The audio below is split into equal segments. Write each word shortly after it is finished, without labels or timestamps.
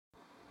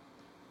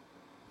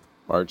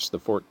March the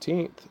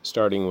 14th,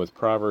 starting with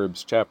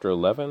Proverbs chapter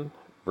 11,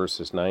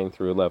 verses 9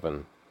 through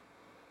 11.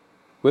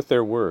 With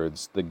their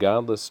words, the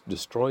godless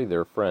destroy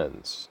their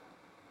friends,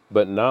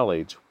 but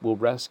knowledge will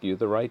rescue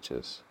the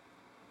righteous.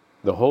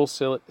 The whole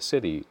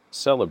city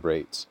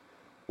celebrates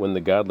when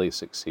the godly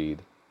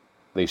succeed.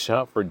 They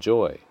shout for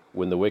joy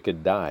when the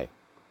wicked die.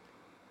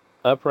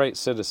 Upright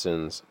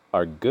citizens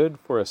are good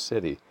for a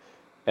city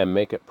and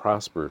make it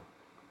prosper,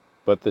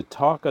 but the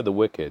talk of the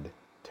wicked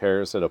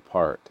tears it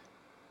apart.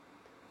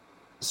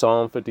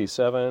 Psalm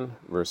 57,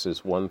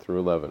 verses 1 through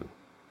 11.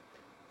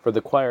 For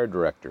the choir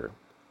director,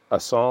 a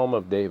psalm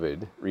of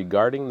David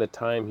regarding the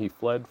time he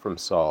fled from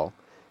Saul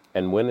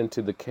and went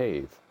into the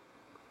cave,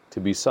 to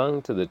be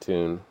sung to the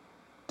tune,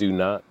 Do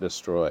Not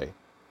Destroy.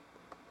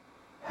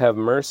 Have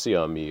mercy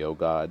on me, O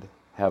God,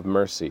 have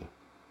mercy.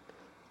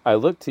 I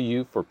look to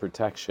you for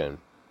protection.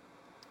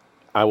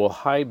 I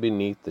will hide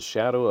beneath the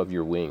shadow of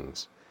your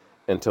wings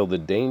until the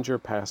danger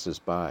passes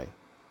by.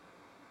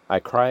 I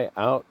cry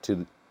out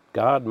to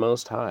God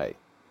Most High,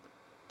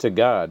 to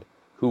God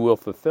who will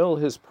fulfill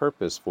his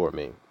purpose for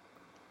me.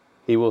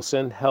 He will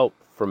send help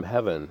from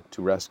heaven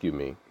to rescue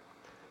me,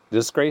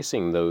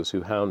 disgracing those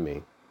who hound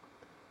me.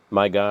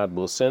 My God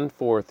will send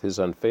forth his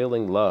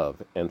unfailing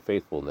love and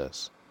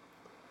faithfulness.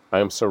 I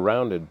am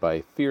surrounded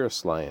by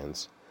fierce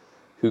lions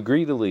who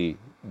greedily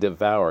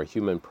devour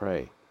human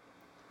prey,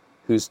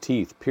 whose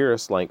teeth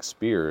pierce like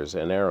spears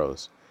and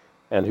arrows,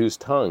 and whose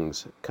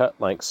tongues cut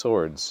like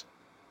swords.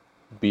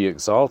 Be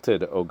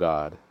exalted, O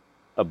God,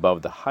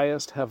 above the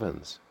highest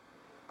heavens.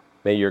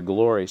 May your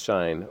glory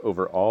shine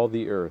over all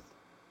the earth.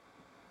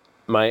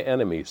 My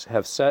enemies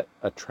have set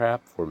a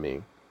trap for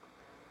me.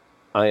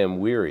 I am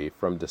weary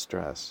from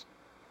distress.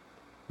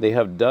 They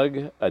have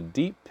dug a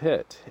deep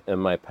pit in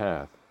my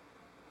path,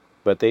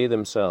 but they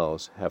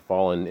themselves have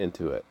fallen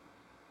into it.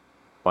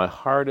 My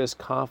heart is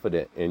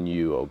confident in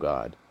you, O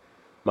God.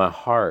 My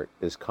heart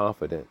is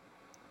confident.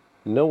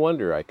 No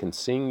wonder I can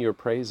sing your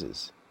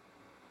praises.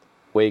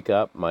 Wake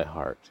up, my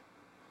heart.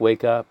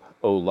 Wake up,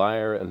 O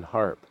lyre and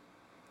harp.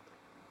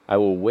 I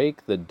will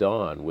wake the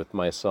dawn with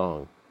my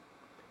song.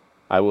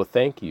 I will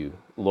thank you,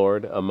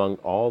 Lord, among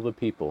all the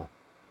people.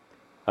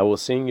 I will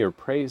sing your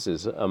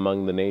praises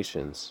among the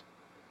nations.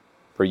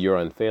 For your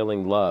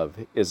unfailing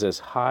love is as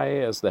high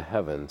as the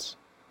heavens.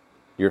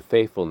 Your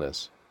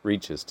faithfulness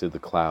reaches to the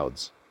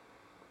clouds.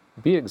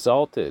 Be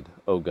exalted,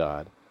 O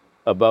God,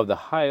 above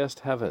the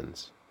highest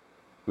heavens.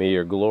 May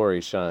your glory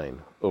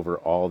shine over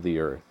all the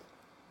earth.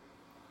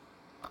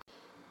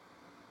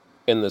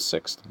 In the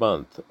 6th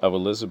month of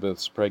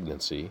Elizabeth's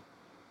pregnancy,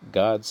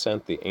 God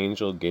sent the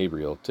angel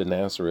Gabriel to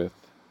Nazareth,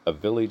 a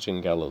village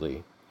in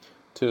Galilee,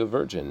 to a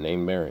virgin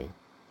named Mary.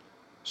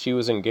 She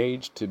was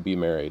engaged to be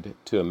married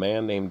to a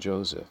man named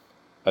Joseph,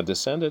 a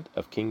descendant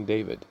of King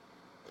David.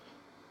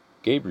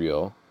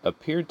 Gabriel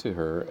appeared to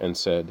her and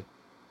said,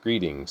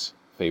 Greetings,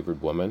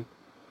 favored woman,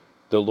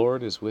 the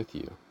Lord is with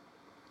you.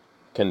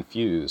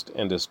 Confused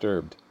and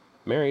disturbed,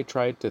 Mary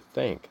tried to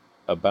think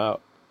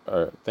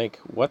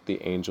what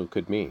the angel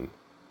could mean.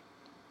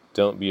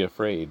 Don't be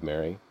afraid,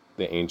 Mary,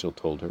 the angel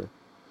told her,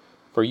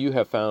 for you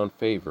have found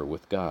favor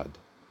with God.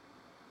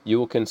 You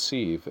will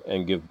conceive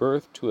and give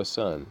birth to a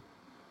son,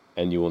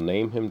 and you will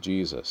name him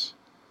Jesus.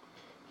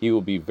 He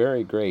will be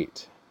very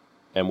great,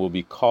 and will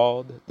be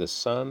called the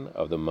Son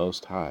of the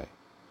Most High.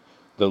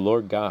 The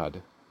Lord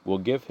God will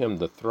give him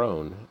the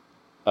throne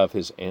of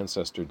his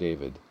ancestor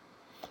David,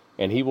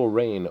 and he will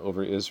reign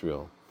over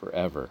Israel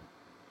forever.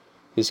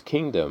 His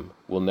kingdom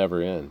will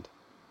never end.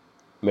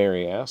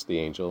 Mary asked the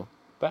angel,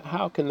 But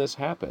how can this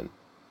happen?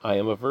 I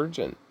am a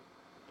virgin.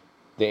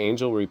 The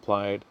angel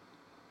replied,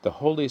 The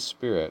Holy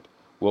Spirit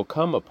will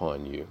come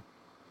upon you,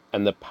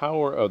 and the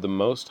power of the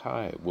Most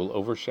High will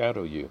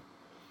overshadow you.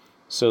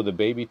 So the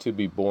baby to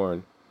be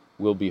born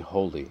will be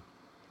holy,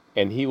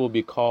 and he will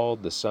be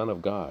called the Son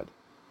of God.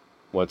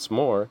 What's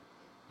more,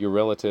 your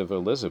relative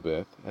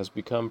Elizabeth has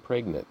become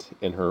pregnant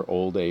in her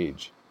old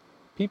age.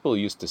 People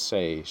used to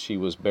say she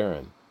was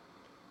barren,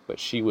 but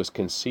she has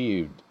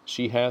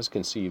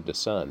conceived a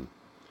son,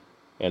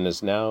 and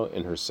is now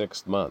in her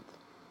 6th month,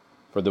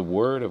 for the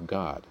word of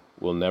God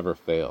will never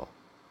fail.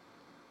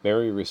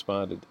 Mary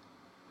responded,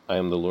 I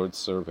am the Lord's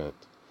servant.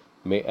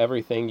 May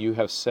everything you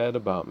have said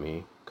about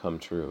me come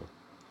true.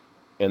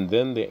 And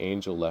then the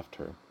angel left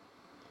her.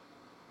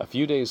 A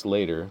few days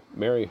later,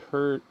 Mary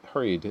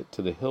hurried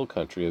to the hill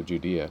country of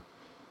Judea,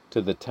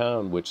 to the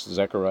town which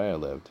Zechariah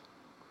lived.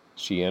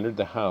 She entered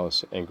the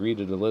house and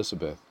greeted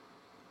Elizabeth.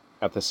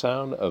 At the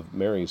sound of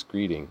Mary's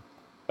greeting,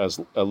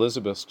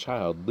 Elizabeth's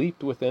child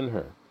leaped within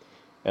her,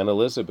 and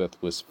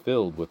Elizabeth was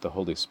filled with the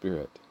Holy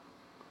Spirit.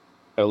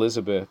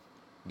 Elizabeth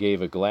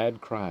gave a glad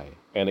cry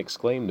and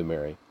exclaimed to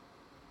Mary,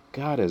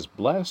 God has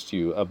blessed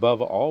you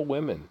above all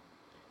women,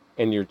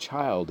 and your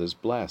child is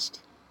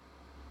blessed.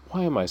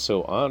 Why am I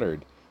so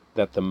honored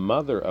that the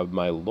mother of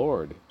my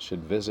Lord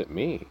should visit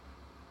me?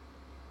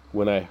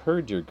 When I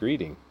heard your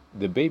greeting,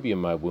 the baby in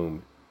my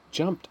womb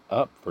jumped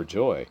up for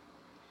joy.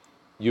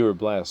 You are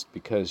blessed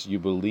because you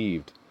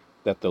believed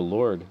that the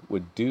Lord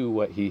would do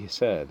what he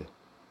said.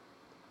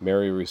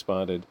 Mary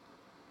responded,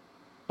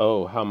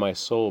 "Oh, how my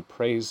soul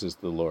praises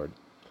the Lord!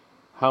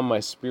 How my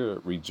spirit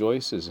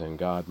rejoices in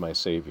God my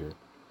Savior!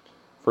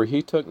 For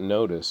he took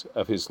notice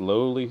of his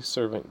lowly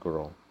servant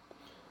girl,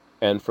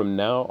 and from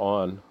now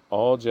on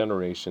all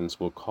generations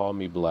will call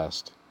me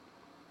blessed.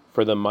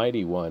 For the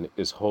Mighty One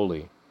is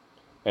holy,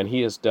 and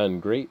he has done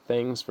great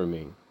things for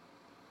me.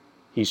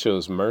 He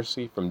shows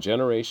mercy from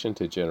generation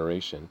to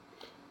generation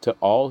to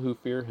all who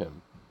fear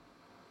him.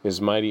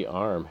 His mighty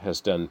arm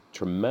has done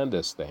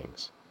tremendous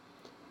things.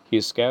 He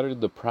has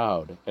scattered the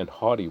proud and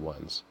haughty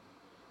ones.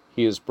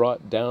 He has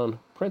brought down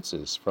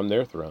princes from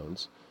their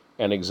thrones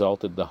and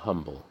exalted the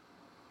humble.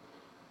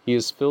 He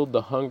has filled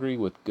the hungry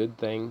with good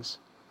things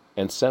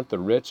and sent the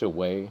rich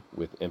away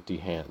with empty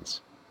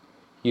hands.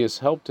 He has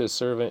helped his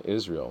servant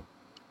Israel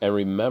and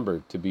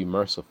remembered to be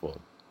merciful.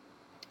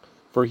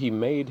 For he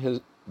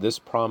made this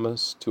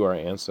promise to our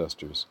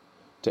ancestors,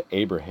 to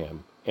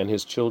Abraham and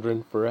his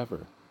children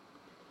forever."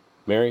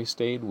 Mary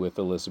stayed with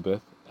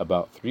Elizabeth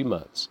about 3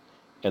 months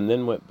and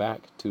then went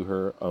back to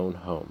her own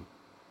home.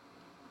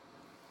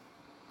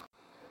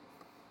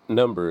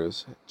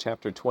 Numbers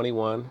chapter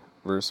 21,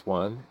 verse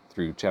 1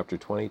 through chapter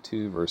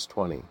 22, verse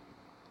 20.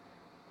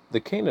 The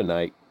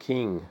Canaanite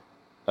king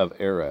of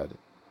Arad,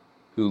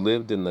 who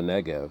lived in the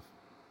Negev,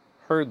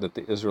 heard that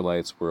the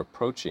Israelites were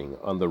approaching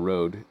on the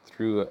road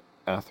through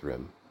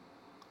Athrim.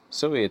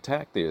 So he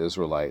attacked the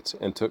Israelites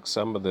and took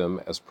some of them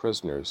as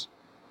prisoners.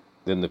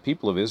 Then the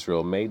people of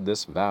Israel made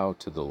this vow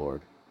to the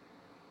Lord: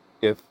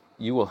 "If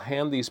you will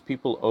hand these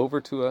people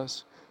over to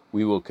us,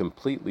 we will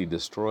completely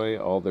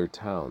destroy all their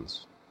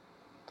towns."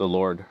 The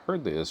Lord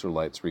heard the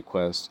Israelites'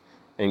 request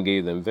and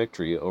gave them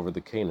victory over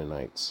the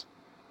Canaanites.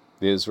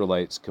 The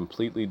Israelites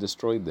completely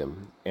destroyed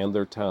them and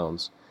their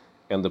towns,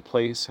 and the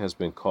place has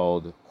been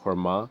called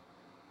Hormah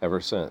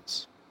ever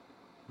since.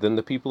 Then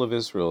the people of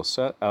Israel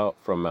set out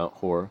from Mount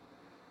Hor,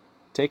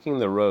 taking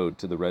the road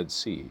to the Red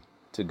Sea,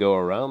 to go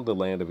around the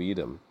land of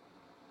Edom.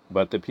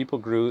 But the people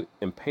grew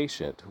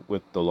impatient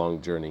with the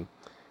long journey,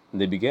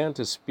 and they began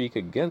to speak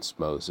against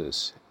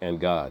Moses and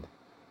God.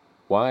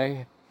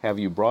 "Why have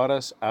you brought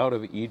us out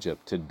of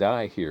Egypt to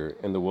die here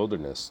in the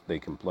wilderness?" they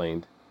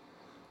complained.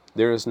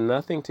 "There is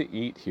nothing to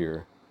eat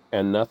here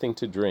and nothing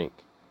to drink,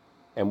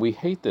 and we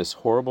hate this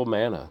horrible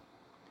manna."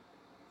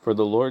 For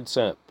the Lord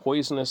sent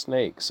poisonous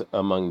snakes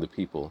among the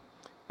people,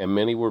 and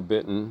many were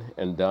bitten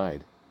and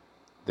died.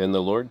 Then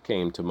the Lord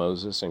came to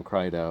Moses and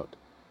cried out,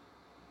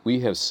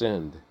 "We have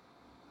sinned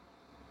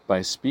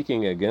by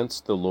speaking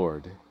against the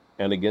Lord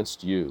and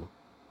against you.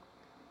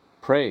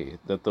 Pray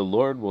that the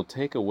Lord will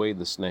take away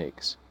the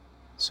snakes."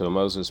 So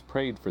Moses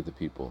prayed for the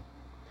people.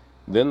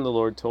 Then the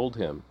Lord told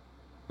him,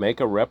 "Make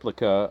a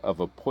replica of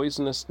a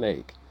poisonous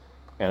snake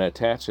and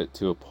attach it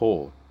to a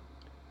pole.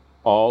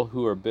 All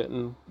who are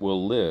bitten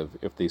will live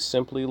if they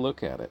simply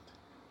look at it."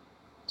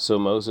 So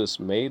Moses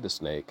made a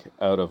snake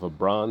out of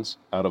bronze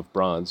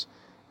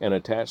and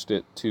attached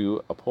it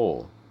to a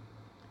pole.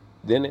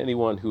 Then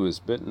anyone who is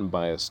bitten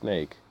by a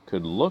snake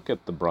could look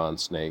at the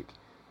bronze snake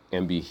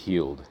and be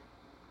healed.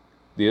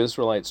 The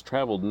Israelites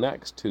traveled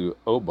next to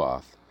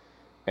Oboth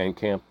and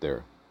camped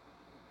there.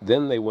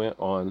 Then they went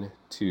on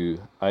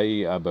to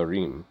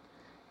Abarim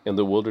in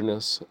the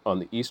wilderness on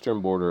the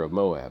eastern border of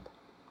Moab.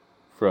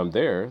 From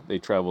there they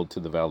traveled to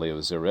the valley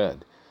of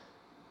Zered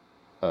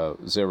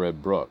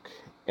Brook,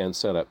 and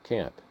set up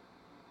camp.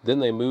 Then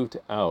they moved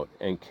out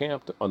and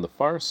camped on the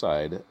far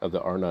side of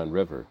the Arnon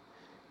River,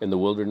 in the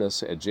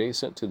wilderness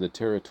adjacent to the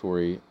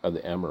territory of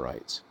the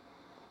Amorites.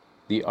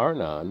 The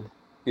Arnon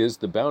is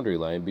the boundary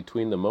line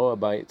between the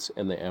Moabites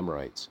and the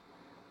Amorites.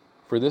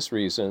 For this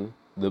reason,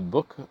 the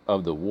book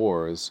of the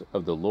wars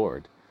of the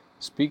Lord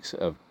speaks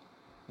of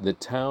the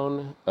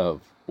town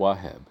of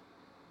Waheb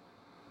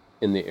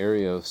in the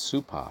area of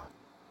Supah,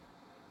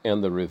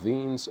 and the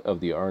ravines of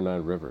the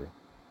Arnon River,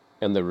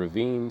 and the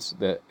ravines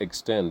that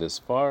extend as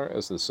far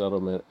as the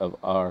settlement of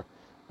Ar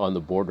on the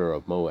border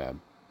of Moab.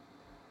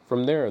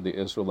 From there the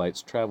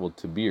Israelites traveled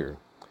to Beer,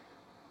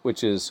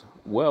 which is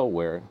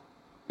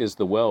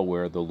the well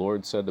where the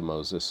Lord said to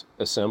Moses,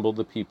 "Assemble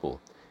the people,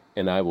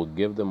 and I will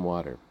give them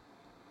water."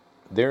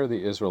 There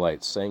the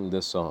Israelites sang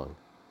this song: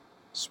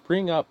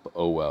 "Spring up,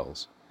 O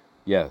wells,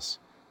 yes,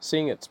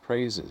 sing its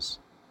praises.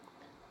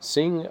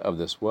 Sing of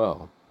this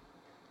well,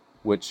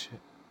 which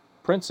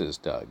princes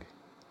dug,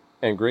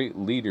 and great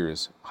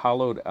leaders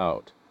hollowed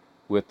out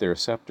with their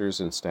scepters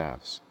and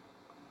staffs."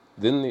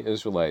 Then the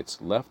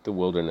Israelites left the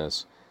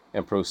wilderness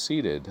and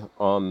proceeded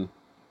on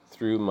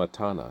through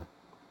Mattanah,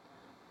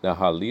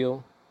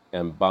 Nahalil,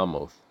 and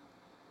Bamoth.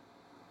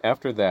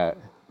 After that,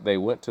 they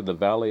went to the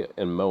valley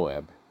in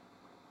Moab,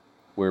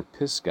 where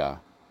Pisgah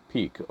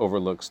Peak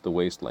overlooks the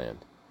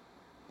wasteland.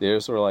 The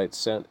Israelites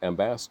sent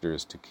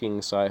ambassadors to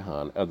King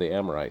Sihon of the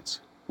Amorites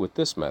with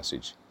this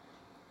message: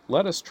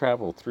 "Let us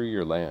travel through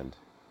your land.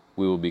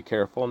 We will be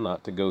careful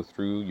not to go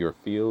through your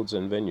fields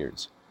and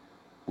vineyards.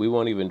 We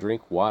won't even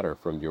drink water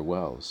from your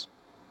wells.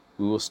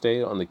 We will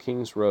stay on the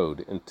king's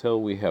road until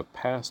we have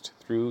passed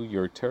through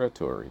your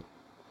territory."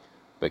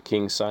 But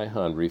King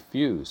Sihon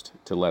refused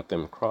to let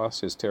them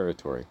cross his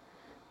territory.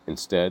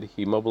 Instead,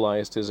 he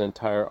mobilized his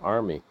entire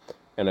army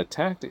and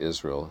attacked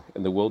Israel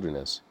in the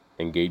wilderness,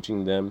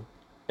 engaging them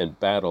in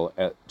battle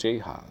at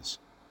Jahaz.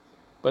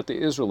 But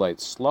the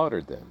Israelites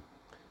slaughtered them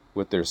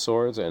with their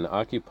swords and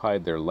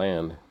occupied their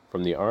land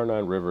from the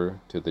Arnon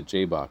River to the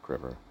Jabbok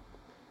River.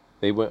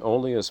 They went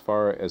only as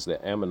far as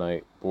the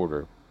Ammonite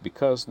border,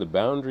 because the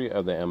boundary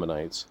of the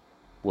Ammonites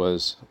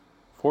was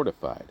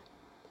fortified.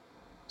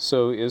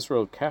 So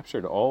Israel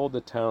captured all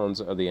the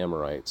towns of the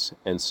Amorites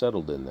and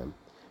settled in them,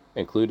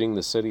 including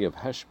the city of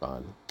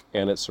Heshbon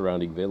and its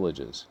surrounding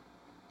villages.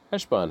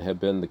 Heshbon had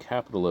been the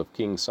capital of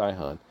King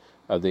Sihon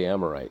of the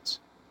Amorites.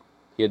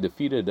 He had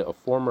defeated a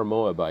former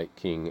Moabite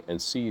king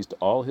and seized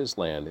all his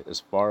land as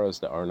far as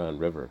the Arnon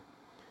River.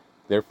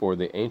 Therefore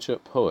the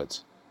ancient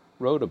poets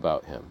wrote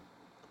about him.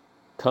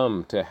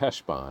 Come to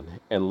Heshbon,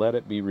 and let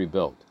it be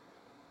rebuilt.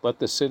 Let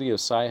the city of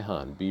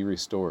Sihon be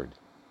restored.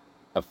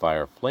 A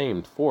fire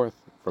flamed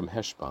forth from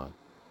Heshbon,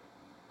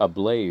 a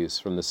blaze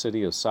from the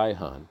city of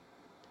Sihon.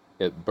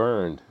 It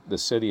burned the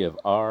city of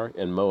Ar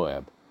in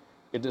Moab.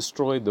 It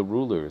destroyed the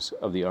rulers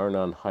of the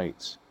Arnon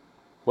heights.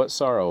 What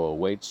sorrow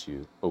awaits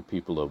you, O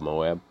people of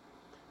Moab?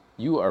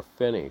 You are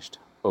finished,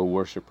 O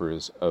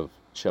worshippers of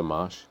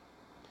Shamash.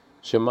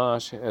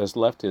 Shamash has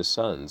left his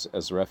sons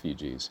as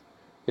refugees,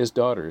 his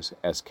daughters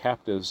as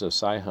captives of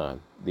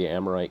Sihon, the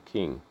Amorite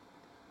king.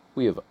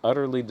 We have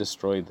utterly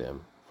destroyed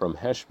them, from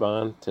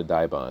Heshbon to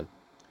Dibon.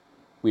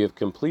 We have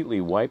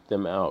completely wiped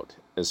them out,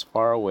 as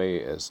far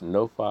away as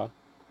Nophah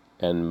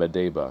and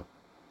Medeba.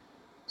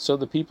 So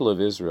the people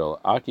of Israel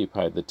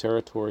occupied the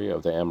territory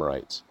of the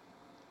Amorites.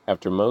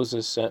 After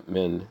Moses sent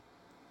men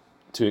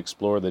to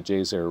explore the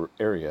Jazer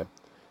area,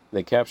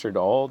 they captured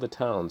all the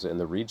towns in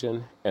the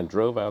region and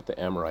drove out the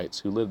Amorites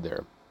who lived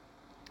there.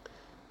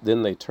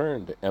 Then they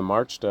turned and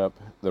marched up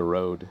the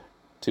road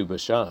to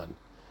Bashan.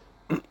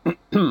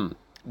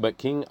 But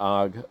King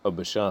Og of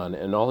Bashan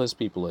and all his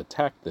people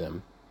attacked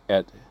them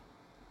at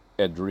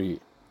Edrei.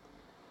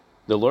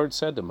 The Lord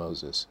said to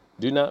Moses,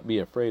 Do not be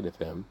afraid of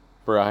him,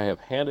 for I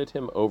have handed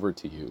him over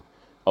to you,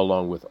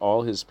 along with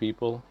all his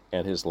people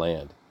and his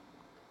land.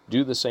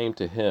 Do the same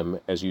to him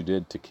as you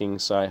did to King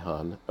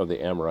Sihon of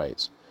the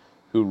Amorites,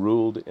 who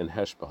ruled in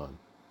Heshbon.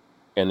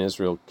 And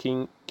Israel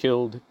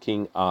killed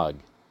King Og,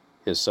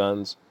 his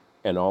sons,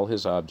 and all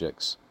his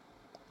subjects,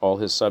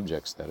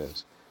 that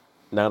is.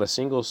 Not a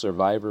single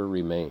survivor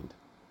remained.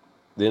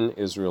 Then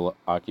Israel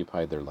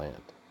occupied their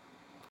land.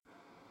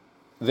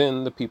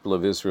 Then the people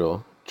of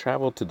Israel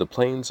traveled to the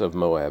plains of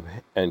Moab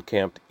and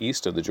camped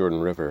east of the Jordan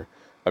River,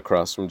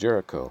 across from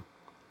Jericho.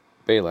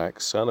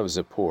 Balak, son of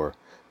Zippor,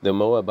 the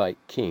Moabite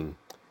king,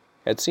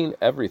 had seen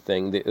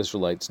everything the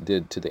Israelites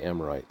did to the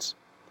Amorites.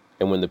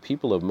 And when the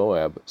people of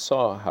Moab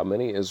saw how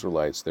many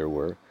Israelites there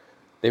were,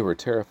 they were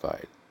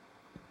terrified.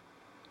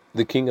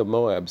 The king of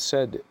Moab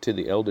said to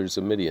the elders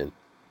of Midian,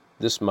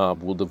 This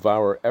mob will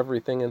devour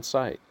everything in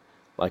sight,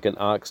 like an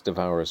ox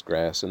devours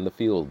grass in the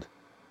field.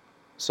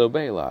 So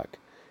Balak,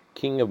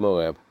 king of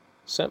Moab,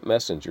 sent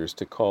messengers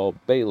to call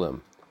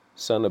Balaam,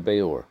 son of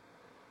Beor,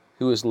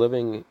 who was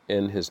living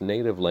in his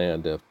native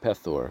land of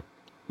Pethor,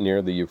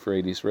 near the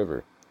Euphrates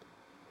River.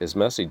 His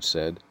message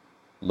said,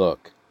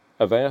 Look,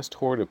 a vast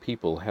horde of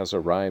people has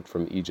arrived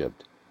from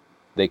Egypt.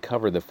 They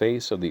cover the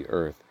face of the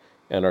earth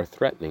and are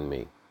threatening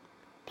me.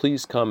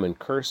 Please come and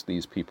curse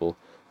these people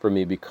for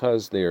me,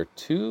 because they are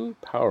too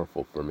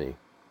powerful for me.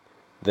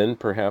 Then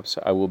perhaps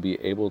I will be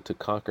able to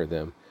conquer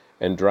them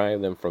and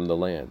drive them from the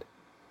land.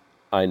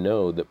 I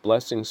know that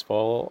blessings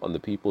fall on the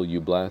people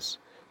you bless,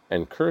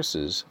 and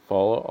curses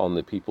fall on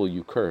the people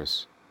you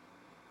curse.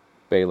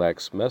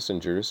 Balak's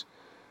messengers,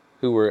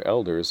 who were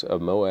elders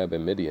of Moab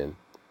and Midian,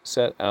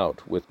 set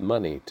out with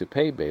money to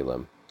pay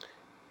Balaam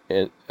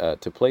and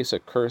to place a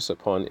curse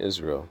upon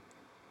Israel.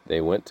 They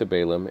went to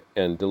Balaam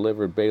and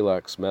delivered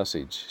Balak's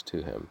message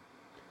to him.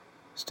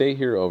 Stay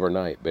here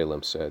overnight,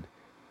 Balaam said.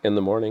 In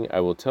the morning I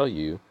will tell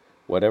you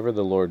whatever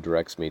the Lord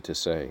directs me to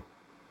say.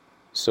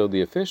 So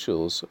the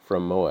officials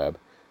from Moab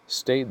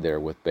stayed there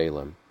with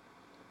Balaam.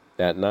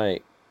 That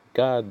night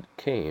God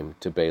came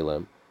to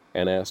Balaam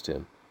and asked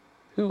him,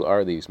 Who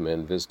are these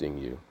men visiting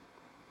you?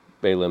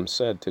 Balaam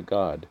said to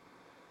God,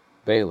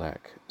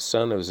 Balak,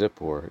 son of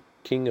Zippor,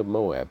 king of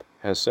Moab,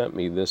 has sent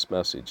me this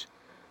message.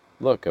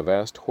 Look, a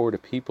vast horde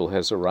of people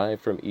has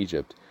arrived from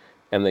Egypt,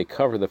 and they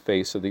cover the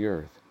face of the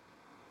earth.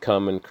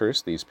 Come and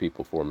curse these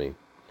people for me.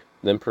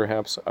 Then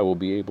perhaps I will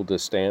be able to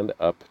stand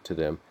up to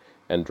them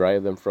and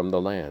drive them from the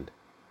land.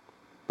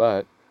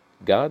 But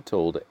God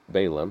told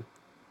Balaam,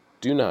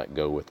 Do not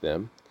go with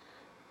them.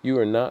 You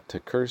are not to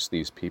curse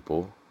these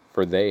people,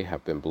 for they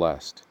have been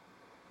blessed.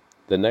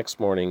 The next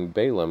morning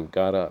Balaam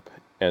got up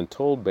and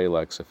told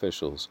Balak's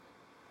officials,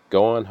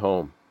 Go on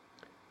home.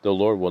 The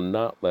Lord will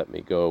not let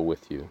me go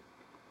with you.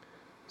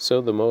 So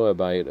the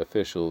Moabite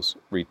officials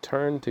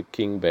returned to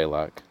King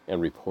Balak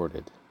and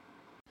reported,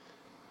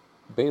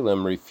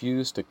 Balaam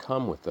refused to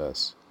come with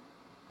us.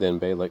 Then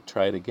Balak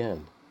tried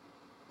again.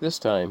 This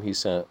time he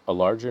sent a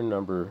larger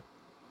number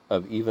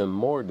of even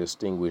more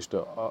distinguished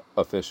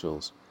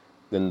officials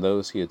than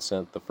those he had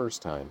sent the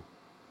first time.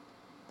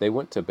 They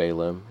went to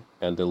Balaam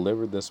and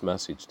delivered this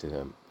message to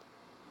him.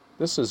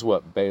 This is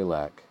what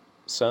Balak,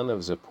 son of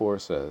Zippor,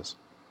 says.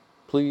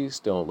 Please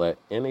don't let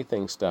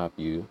anything stop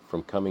you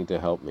from coming to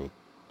help me.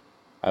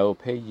 I will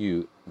pay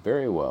you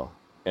very well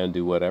and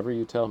do whatever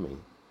you tell me.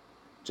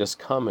 Just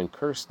come and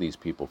curse these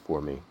people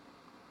for me.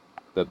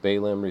 But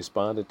Balaam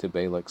responded to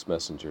Balak's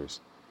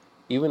messengers,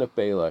 Even if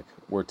Balak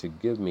were to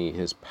give me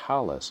his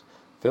palace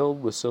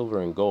filled with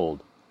silver and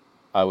gold,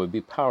 I would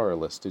be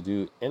powerless to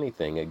do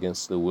anything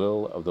against the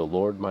will of the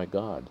Lord my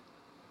God.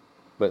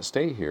 But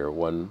stay here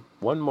one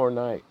more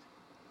night,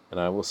 and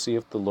I will see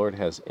if the Lord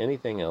has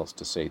anything else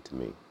to say to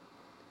me.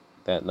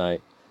 That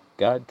night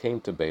God came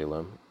to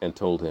Balaam and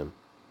told him,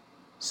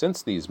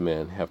 Since these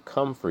men have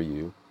come for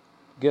you,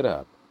 get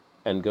up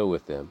and go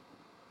with them,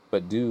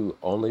 but do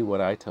only what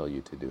I tell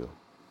you to do.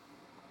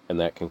 And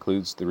that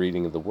concludes the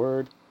reading of the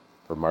Word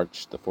for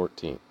March the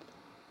 14th.